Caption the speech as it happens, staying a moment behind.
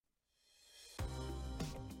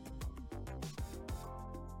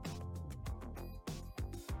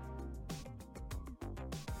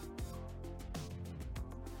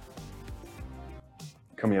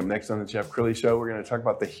Coming up next on the Jeff Crilley Show, we're going to talk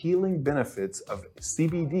about the healing benefits of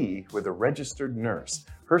CBD with a registered nurse.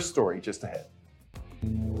 Her story just ahead.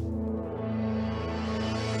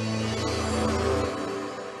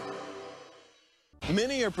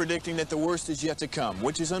 Many are predicting that the worst is yet to come,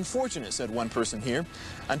 which is unfortunate, said one person here.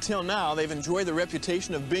 Until now, they've enjoyed the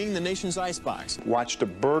reputation of being the nation's icebox. Watched a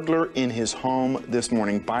burglar in his home this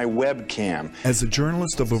morning by webcam. As a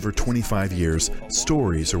journalist of over 25 years,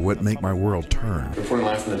 stories are what make my world turn. Reporting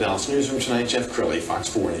live from the Dallas newsroom tonight, Jeff Crilley, Fox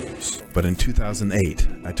 4 News. But in 2008,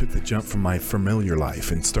 I took the jump from my familiar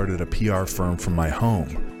life and started a PR firm from my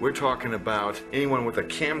home. We're talking about anyone with a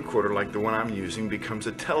camcorder like the one I'm using becomes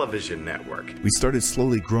a television network. We started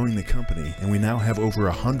slowly growing the company, and we now have over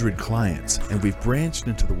 100 clients, and we've branched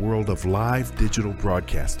into the world of live digital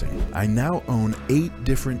broadcasting. I now own 8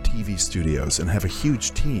 different TV studios and have a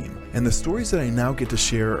huge team, and the stories that I now get to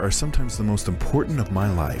share are sometimes the most important of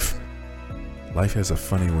my life. Life has a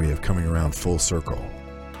funny way of coming around full circle.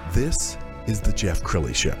 This is the Jeff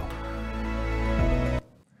Crilley Show.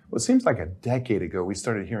 Well, it seems like a decade ago we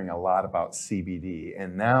started hearing a lot about CBD,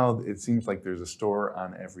 and now it seems like there's a store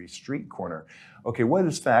on every street corner. Okay, what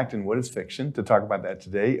is fact and what is fiction? To talk about that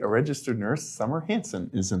today, a registered nurse, Summer Hanson,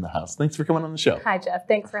 is in the house. Thanks for coming on the show. Hi, Jeff.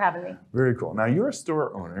 Thanks for having me. Very cool. Now, you're a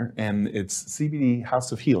store owner, and it's CBD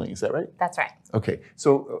House of Healing. Is that right? That's right. Okay,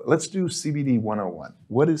 so let's do CBD 101.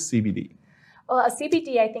 What is CBD? Well, a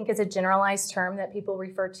CBD, I think, is a generalized term that people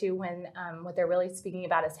refer to when what they're really speaking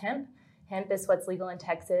about is hemp. Hemp is what's legal in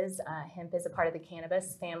Texas. Hemp is a part of the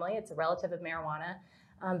cannabis family. It's a relative of marijuana,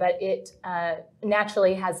 but it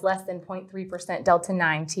naturally has less than 0.3% delta-9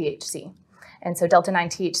 THC. And so delta-9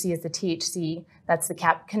 THC is the THC, that's the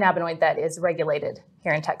cannabinoid that is regulated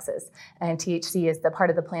here in Texas. And THC is the part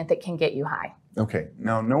of the plant that can get you high. Okay,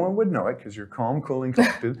 now no one would know it because you're calm, cool, and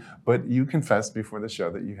collected, but you confessed before the show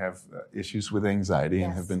that you have issues with anxiety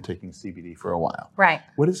and have been taking CBD for a while. Right.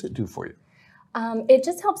 What does it do for you? It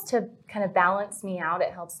just helps to kind of balance me out.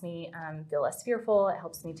 It helps me feel less fearful. It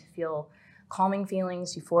helps me to feel calming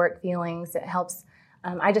feelings, euphoric feelings. It helps,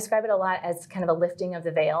 I describe it a lot as kind of a lifting of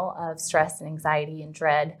the veil of stress and anxiety and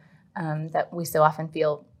dread that we so often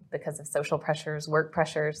feel because of social pressures, work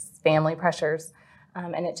pressures, family pressures.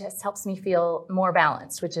 And it just helps me feel more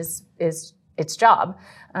balanced, which is its job.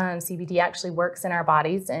 CBD actually works in our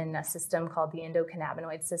bodies in a system called the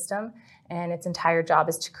endocannabinoid system, and its entire job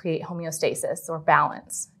is to create homeostasis or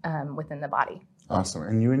balance within the body. Awesome.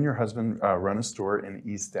 And you and your husband run a store in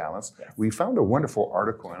East Dallas. Yes. We found a wonderful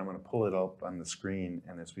article, and I'm going to pull it up on the screen,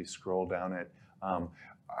 and as we scroll down it,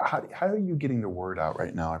 how are you getting the word out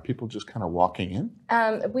right now? Are people just kind of walking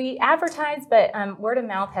in? We advertise, but word of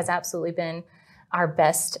mouth has absolutely been our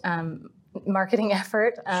best marketing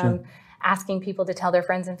effort. Sure. Asking people to tell their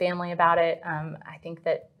friends and family about it. I think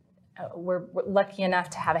that we're lucky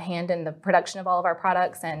enough to have a hand in the production of all of our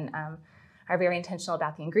products and are very intentional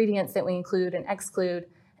about the ingredients that we include and exclude.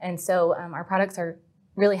 And so our products are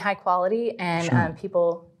really high quality, and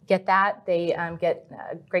people get that. They get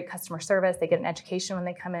great customer service. They get an education when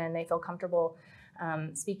they come in. They feel comfortable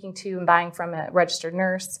speaking to and buying from a registered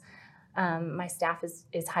nurse. My staff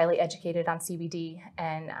is highly educated on CBD,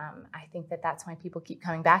 and I think that that's why people keep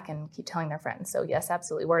coming back and keep telling their friends. So yes,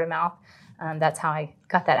 absolutely, word of mouth. That's how I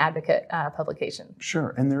got that advocate publication.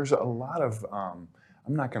 Sure, and there's a lot of,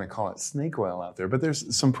 I'm not going to call it snake oil out there, but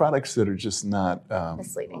there's some products that are just not...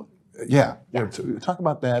 misleading. Yeah. Talk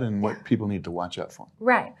about that and what people need to watch out for.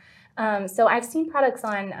 Right. So I've seen products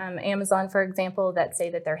on Amazon, for example, that say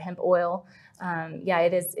that they're hemp oil.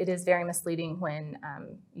 It is very misleading when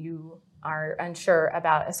you are unsure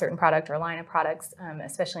about a certain product or line of products,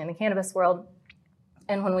 especially in the cannabis world.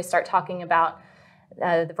 And when we start talking about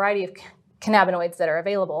the variety of cannabinoids that are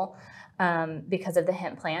available because of the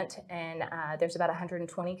hemp plant, and there's about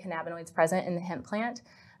 120 cannabinoids present in the hemp plant.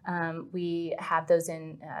 We have those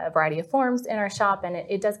in a variety of forms in our shop, and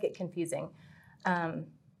it does get confusing.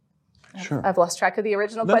 Sure. I've lost track of the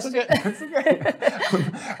original question. Okay. That's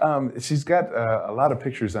okay. She's got a lot of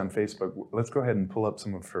pictures on Facebook. Let's go ahead and pull up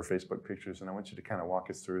some of her Facebook pictures, and I want you to kind of walk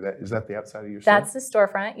us through that. Is that the outside of your store? That's the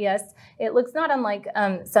storefront, yes. It looks not unlike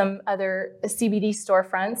some other CBD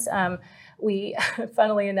storefronts. We,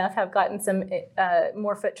 funnily enough, have gotten some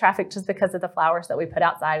more foot traffic just because of the flowers that we put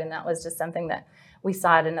outside, and that was just something that we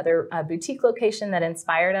saw at another boutique location that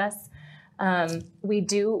inspired us. We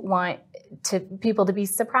do want people to be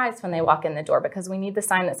surprised when they walk in the door because we need the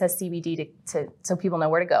sign that says CBD so people know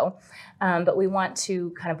where to go. But we want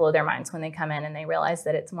to kind of blow their minds when they come in and they realize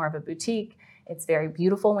that it's more of a boutique. It's very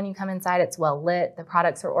beautiful when you come inside. It's well lit. The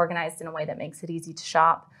products are organized in a way that makes it easy to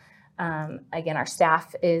shop. Again, our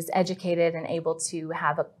staff is educated and able to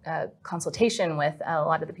have a consultation with a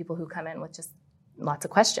lot of the people who come in with just lots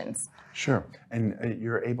of questions. Sure. And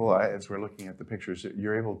you're able, as we're looking at the pictures,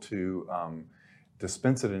 you're able to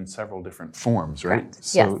dispense it in several different forms, right? Correct.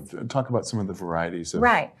 So Yes. talk about some of the varieties of...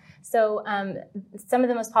 Right. So some of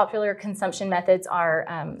the most popular consumption methods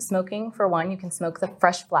are smoking. For one, you can smoke the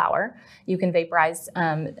fresh flower. You can vaporize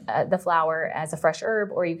the flower as a fresh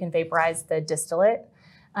herb, or you can vaporize the distillate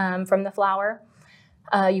from the flower.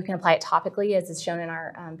 You can apply it topically, as is shown in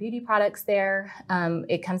our beauty products there.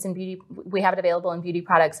 It comes in beauty. We have it available in beauty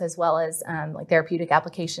products as well as like therapeutic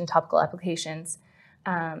application, topical applications.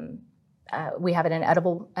 We have it in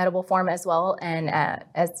edible form as well, and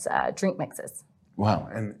as drink mixes. Wow.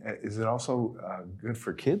 And is it also good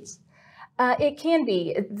for kids? It can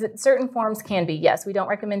be. Certain forms can be, yes. We don't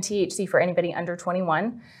recommend THC for anybody under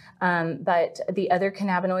 21, but the other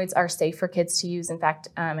cannabinoids are safe for kids to use. In fact,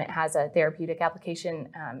 it has a therapeutic application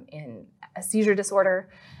in a seizure disorder.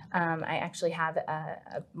 I actually have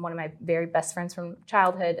one of my very best friends from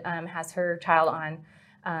childhood has her child on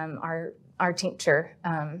our tincture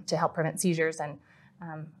to help prevent seizures. And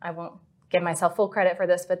I won't give myself full credit for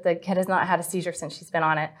this, but the kid has not had a seizure since she's been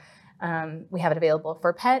on it. We have it available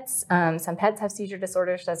for pets. Some pets have seizure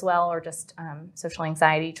disorders as well, or just social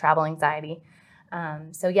anxiety, travel anxiety.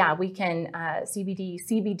 So yeah, we can,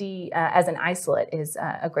 CBD as an isolate is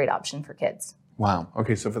a great option for kids. Wow.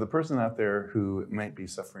 Okay, so for the person out there who might be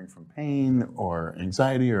suffering from pain or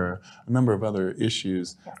anxiety or a number of other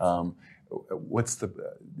issues, Yes. What's the,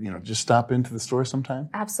 just stop into the store sometime?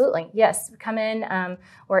 Absolutely. Yes. Come in.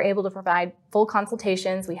 We're able to provide full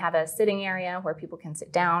consultations. We have a sitting area where people can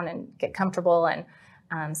sit down and get comfortable and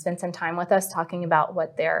spend some time with us talking about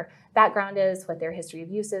what their background is, what their history of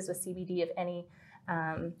use is with CBD, if any.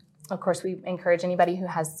 Of course, we encourage anybody who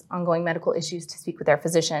has ongoing medical issues to speak with their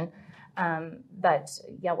physician. But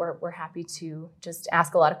yeah, we're happy to just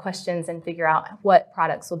ask a lot of questions and figure out what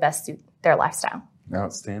products will best suit their lifestyle.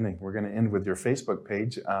 Outstanding. We're going to end with your Facebook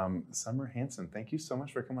page. Summer Hanson, thank you so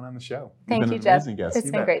much for coming on the show. Thank you, You've been an Jeff. amazing guest. It's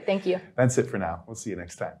You been bet. great. Thank you. That's it for now. We'll see you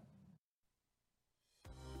next time.